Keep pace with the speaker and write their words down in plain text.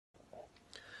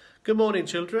Good morning,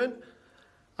 children.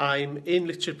 I'm in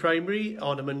Litchard Primary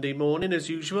on a Monday morning, as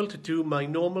usual, to do my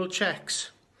normal checks.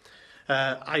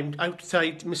 I'm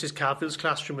outside Mrs. Carville's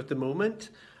classroom at the moment,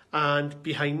 and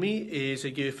behind me is a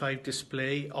Year 5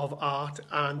 display of art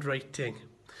and writing.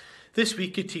 This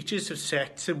week, your teachers have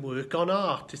set some work on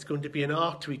art. It's going to be an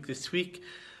art week this week.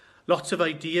 Lots of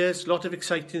ideas, lot of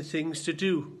exciting things to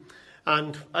do.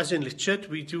 And as in Litchard,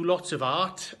 we do lots of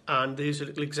art, and there's a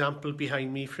little example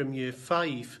behind me from Year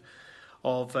 5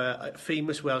 of a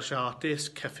famous Welsh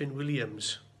artist, Phillips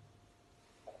Williams.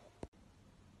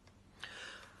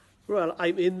 Well,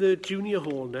 I'm in the junior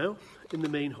hall now, in the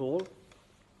main hall,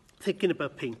 thinking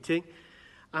about painting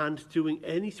and doing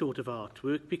any sort of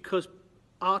artwork, because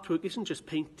artwork isn't just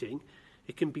painting.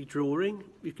 It can be drawing.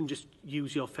 You can just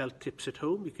use your felt tips at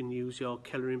home. You can use your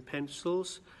colouring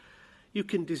pencils. You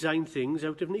can design things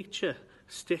out of nature,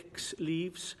 sticks,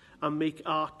 leaves, and make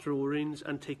art drawings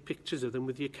and take pictures of them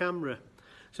with your camera.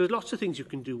 So there's lots of things you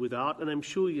can do with art, and I'm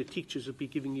sure your teachers will be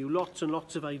giving you lots and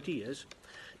lots of ideas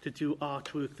to do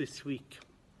artwork this week.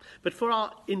 But for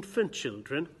our infant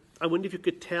children, I wonder if you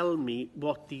could tell me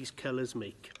what these colours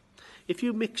make. If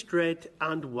you mixed red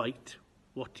and white,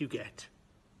 what do you get?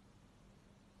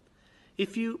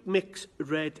 If you mix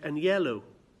red and yellow,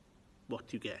 what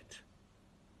do you get?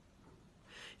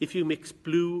 If you mix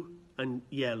blue and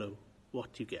yellow,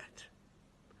 what do you get?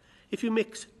 If you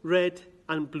mix red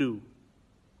and blue,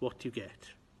 what do you get?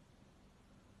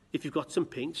 If you've got some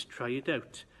paints, try it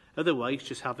out. Otherwise,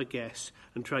 just have a guess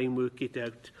and try and work it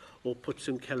out, or put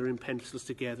some colouring pencils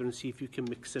together and see if you can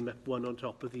mix them up one on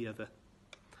top of the other.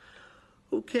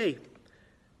 Okay,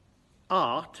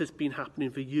 art has been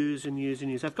happening for years and years and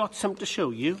years. I've got some to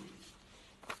show you.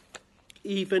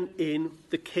 Even in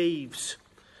the caves,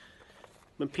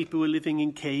 when people were living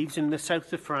in caves in the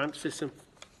south of France, there's some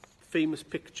famous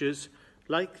pictures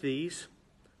like these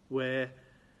where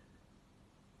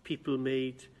people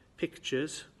made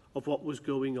pictures of what was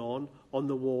going on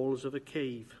the walls of a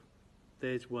cave.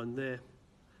 There's one there.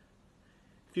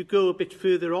 If you go a bit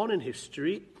further on in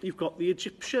history, you've got the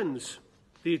Egyptians.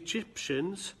 The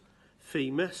Egyptians,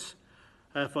 famous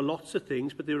for lots of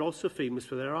things, but they were also famous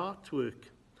for their artwork.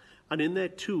 And in their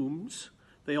tombs,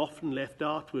 they often left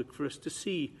artwork for us to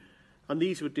see. And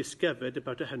these were discovered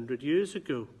about 100 years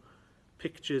ago.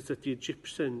 Pictures that the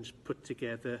Egyptians put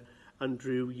together and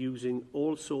drew using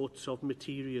all sorts of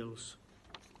materials.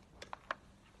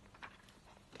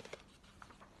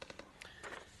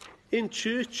 In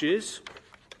churches,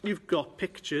 you've got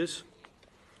pictures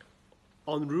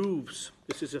on roofs.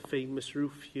 This is a famous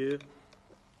roof here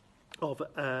of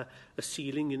a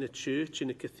ceiling in a church,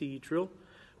 in a cathedral,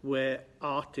 where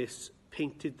artists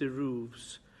painted the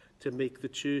roofs to make the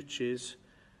churches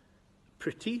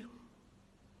pretty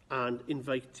and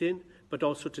inviting, but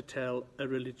also to tell a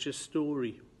religious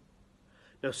story.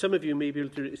 Now, some of you may be able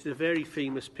to... It's a very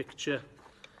famous picture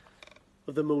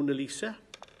of the Mona Lisa.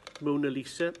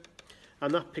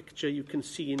 And that picture you can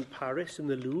see in Paris, in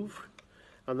the Louvre.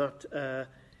 And that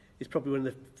is probably one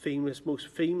of the most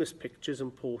famous pictures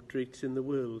and portraits in the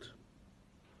world.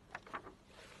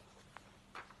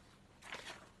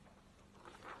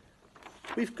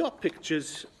 We've got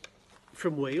pictures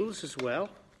from Wales as well.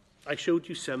 I showed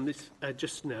you some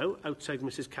just now outside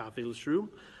Mrs. Carville's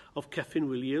room of Phillips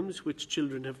Williams, which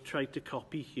children have tried to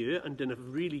copy here and done a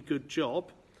really good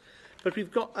job. But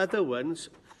we've got other ones.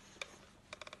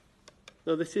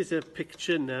 Now, this is a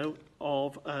picture now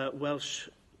of a Welsh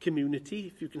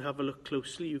community. If you can have a look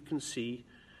closely, you can see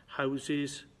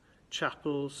houses,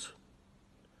 chapels,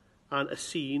 and a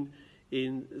scene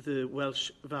in the Welsh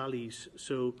valleys.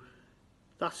 So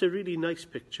that's a really nice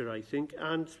picture, I think.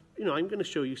 And, you know, I'm going to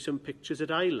show you some pictures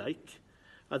that I like,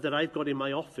 that I've got in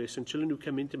my office, and children who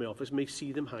come into my office may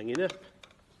see them hanging up.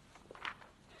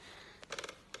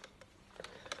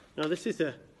 Now, this is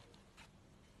a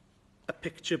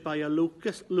picture by a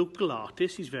local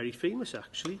artist. He's very famous,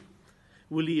 actually,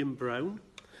 William Brown.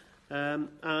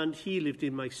 And he lived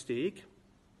in Maesteg.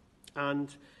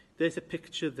 And there's a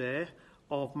picture there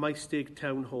of Maesteg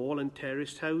Town Hall and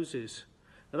terraced houses.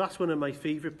 Now, that's one of my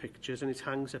favourite pictures, and it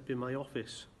hangs up in my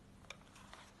office.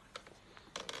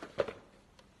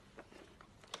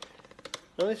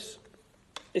 Now, this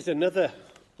is another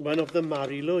one of the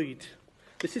Mary Lloyd.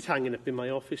 This is hanging up in my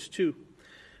office too.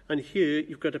 And here,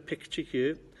 you've got a picture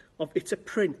here of, it's a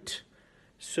print.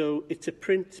 So it's a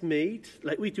print made,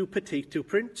 like we do potato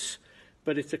prints,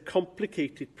 but it's a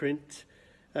complicated print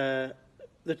that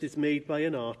is made by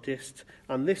an artist.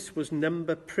 And this was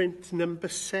print number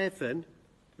 7,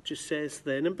 which it says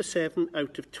there, number 7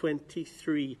 out of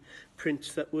 23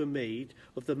 prints that were made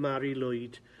of the Mary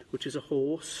Lloyd, which is a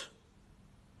horse.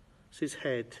 It's his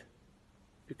head.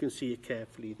 You can see it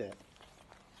carefully there.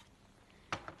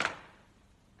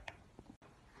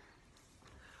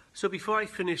 So before I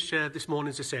finish this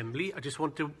morning's assembly, I just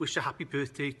want to wish a happy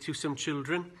birthday to some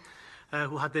children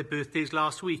who had their birthdays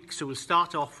last week. So we'll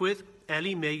start off with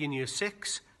Ellie May in Year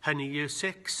 6, Honey Year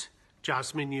 6,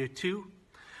 Jasmine Year 2,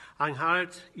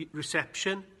 Angharad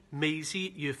Reception,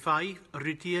 Maisie Year 5,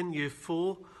 Iridian Year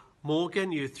 4,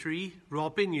 Morgan Year 3,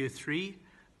 Robin Year 3,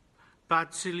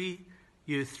 Badsili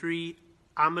Year 3,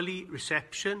 Amelie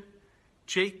Reception,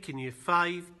 Jake in Year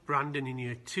 5, Brandon in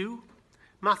Year 2,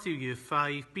 Matthew Year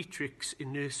 5, Beatrix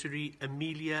in Nursery,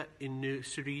 Amelia in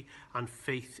Nursery, and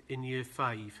Faith in Year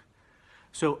 5.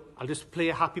 So I'll just play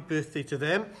a happy birthday to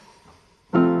them.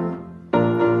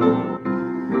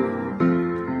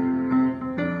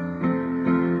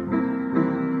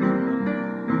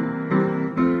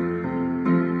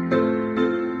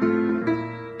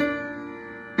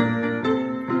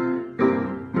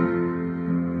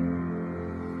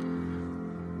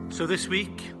 So this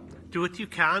week, do what you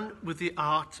can with the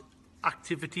art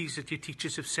activities that your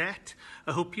teachers have set.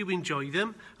 I hope you enjoy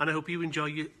them, and I hope you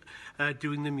enjoy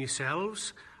doing them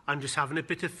yourselves and just having a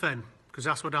bit of fun, because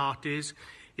that's what art is.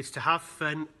 It's to have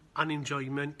fun and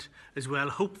enjoyment as well,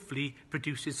 hopefully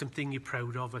producing something you're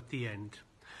proud of at the end.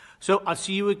 So I'll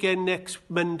see you again next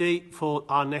Monday for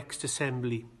our next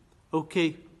assembly.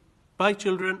 Okay, bye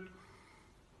children.